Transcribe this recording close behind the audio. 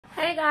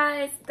Hey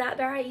guys,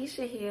 Dr.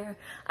 Aisha here.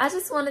 I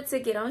just wanted to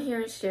get on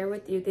here and share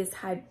with you this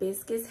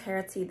hibiscus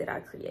hair tea that I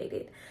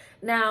created.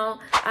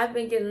 Now, I've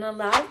been getting a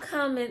lot of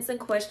comments and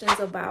questions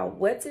about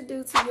what to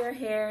do to your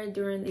hair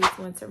during these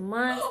winter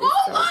months.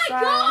 It's so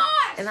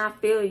dry, and I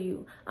feel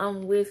you.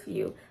 I'm with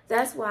you.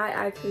 That's why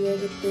I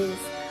created this.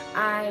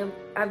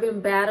 I've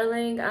been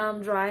battling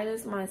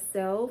dryness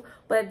myself,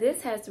 but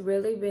this has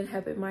really been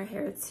helping my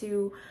hair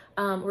to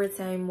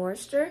retain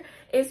moisture.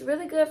 It's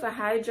really good for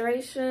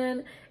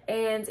hydration,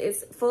 and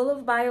it's full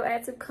of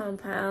bioactive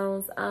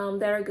compounds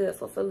that are good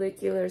for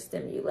follicular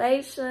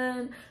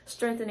stimulation,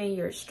 strengthening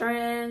your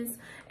strands,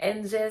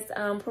 and just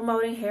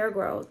promoting hair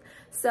growth.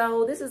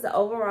 So this is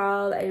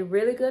overall a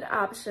really good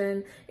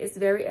option. It's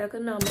very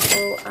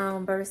economical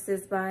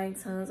versus buying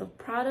tons of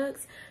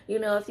products. You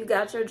know, if you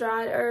got your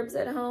dried herbs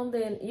at home,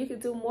 then you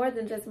could do more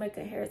than just make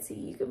a hair tea.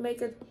 You could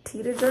make a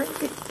tea to drink.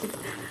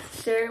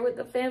 Share it with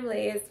the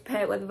family. It's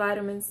packed with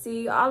vitamin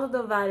C, all of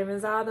the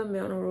vitamins, all the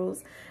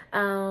minerals.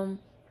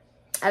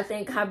 I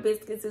think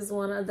hibiscus is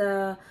one of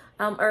the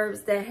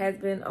herbs that has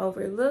been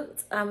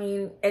overlooked. I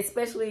mean,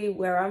 especially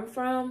where I'm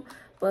from,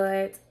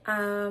 but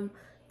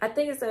I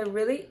think it's a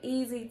really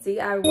easy DIY.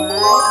 I'm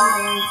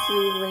going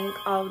to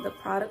link all of the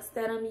products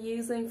that I'm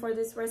using for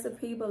this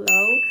recipe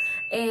below,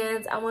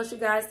 and I want you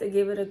guys to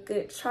give it a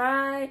good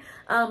try.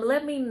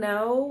 Let me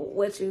know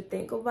what you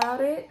think about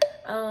it.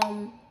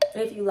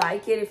 If you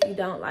like it, if you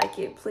don't like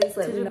it, please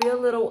let me know. Be a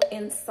little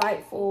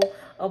insightful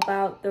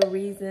about the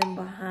reason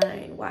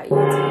behind why you do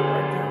or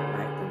don't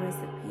like the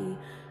recipe,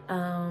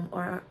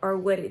 or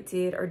what it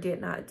did or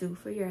did not do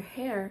for your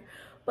hair.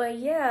 But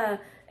yeah,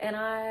 and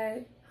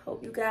I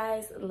hope you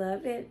guys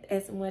love it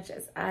as much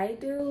as I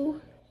do.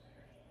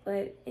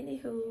 But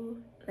anywho,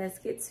 let's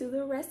get to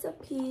the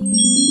recipe.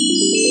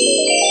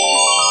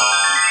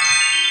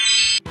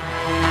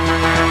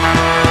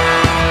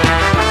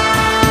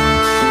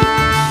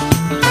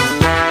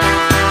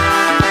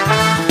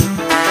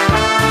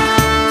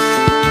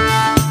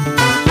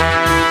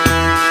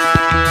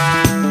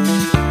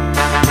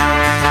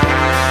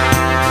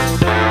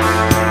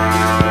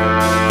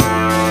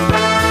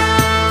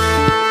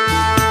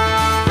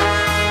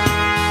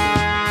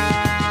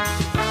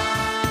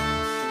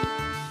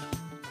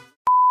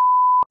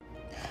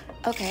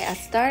 Okay, I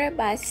started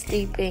by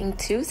steeping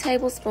 2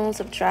 tablespoons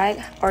of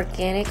dried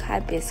organic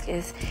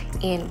hibiscus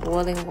in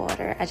boiling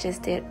water. I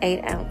just did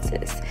 8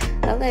 ounces.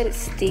 I let it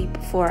steep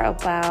for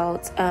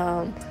about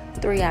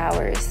 3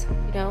 hours.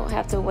 You don't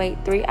have to wait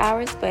 3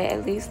 hours, but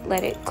at least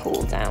let it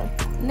cool down.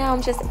 Now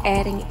I'm just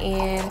adding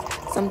in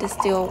some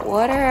distilled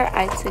water.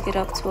 I took it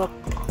up to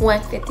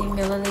 150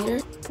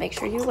 milliliters. Make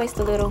sure you waste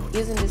a little.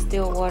 Using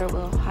distilled water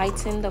will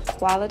heighten the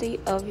quality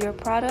of your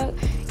product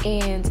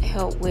and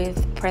help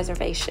with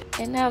preservation.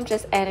 And now I'm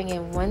just adding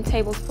in 1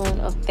 tablespoon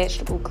of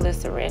vegetable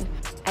glycerin.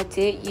 I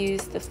did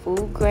use the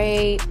food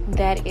grade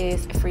that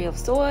is free of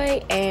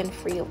soy and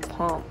free of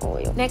palm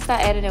oil. Next,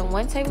 I added in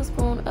 1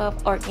 tablespoon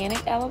of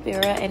organic aloe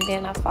vera, and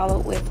then I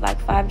followed with like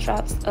 5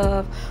 drops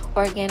of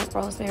organic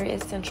rosemary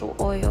essential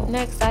oil.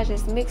 Next, I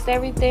just mixed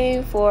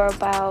everything for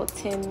about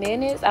 10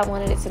 minutes. I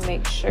wanted it to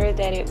make sure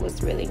that it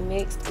was really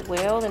mixed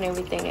well and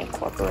everything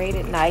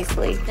incorporated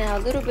nicely. Now, a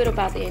little bit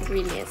about the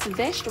ingredients.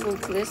 Vegetable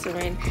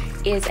glycerin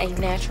is a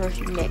natural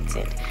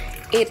humectant.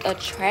 It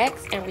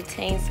attracts and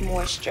retains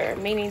moisture,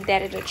 meaning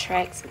that it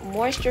attracts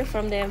moisture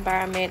from the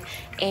environment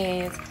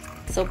and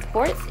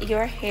supports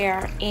your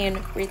hair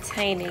in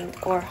retaining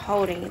or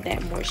holding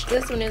that moisture.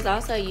 This one is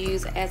also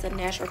used as a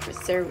natural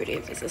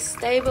preservative. It's a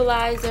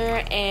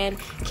stabilizer and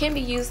can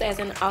be used as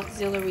an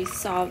auxiliary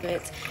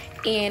solvent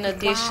in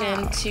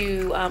addition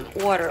to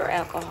water or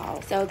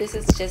alcohol. So this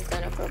is just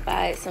going to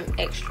provide some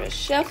extra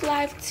shelf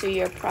life to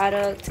your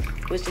product,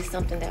 which is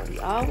something that we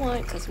all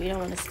want because we don't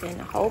want to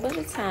spend a whole bunch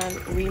of time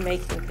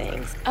remaking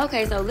things.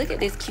 Okay, so look at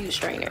this cute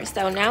strainer.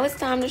 So now it's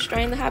time to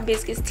strain the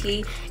hibiscus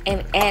tea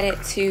and add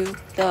it to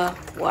the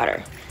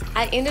water.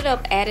 I ended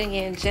up adding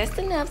in just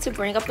enough to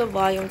bring up the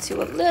volume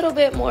to a little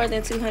bit more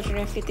than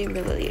 250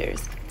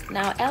 milliliters.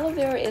 Now, aloe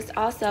vera is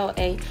also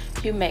a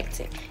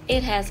humectant.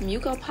 It has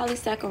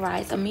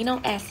mucopolysaccharides,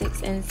 amino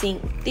acids, and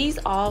zinc. These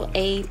all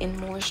aid in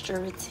moisture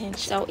retention.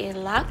 So it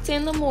locked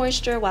in the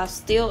moisture while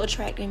still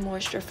attracting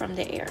moisture from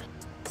the air.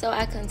 So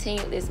I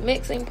continued this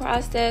mixing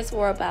process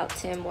for about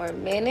 10 more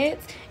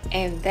minutes,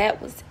 and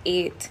that was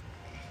it.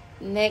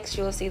 Next,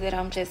 you'll see that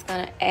I'm just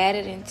going to add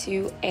it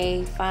into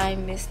a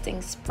fine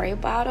misting spray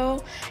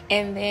bottle,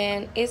 and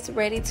then it's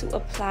ready to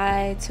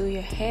apply to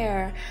your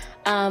hair.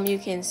 You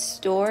can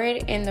store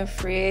it in the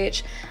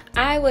fridge.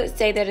 I would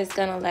say that it's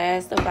going to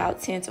last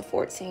about 10 to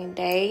 14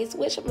 days,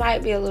 which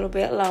might be a little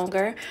bit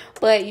longer,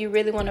 but you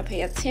really want to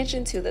pay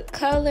attention to the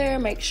color.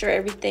 Make sure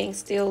everything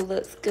still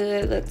looks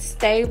good, looks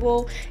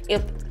stable.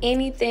 If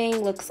anything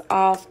looks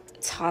off,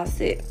 toss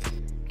it.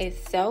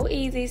 It's so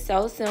easy,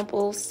 so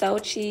simple, so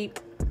cheap.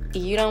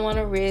 You don't want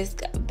to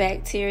risk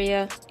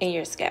bacteria in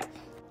your scalp.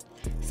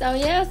 So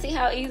yeah, see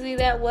how easy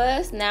that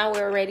was? Now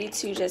we're ready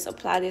to just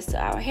apply this to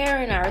our hair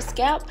and our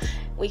scalp.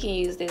 We can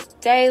use this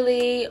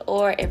daily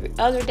or every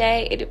other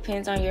day. It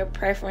depends on your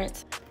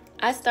preference.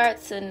 I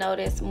start to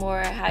notice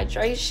more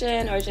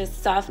hydration or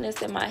just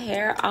softness in my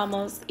hair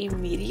almost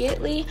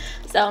immediately.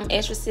 So I'm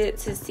interested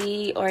to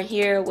see or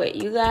hear what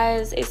you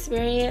guys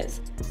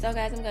experience. So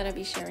guys, I'm gonna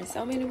be sharing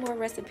so many more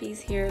recipes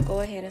here.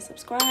 Go ahead and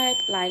subscribe,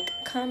 like,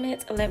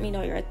 comment, and let me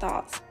know your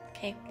thoughts.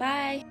 Okay,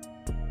 bye.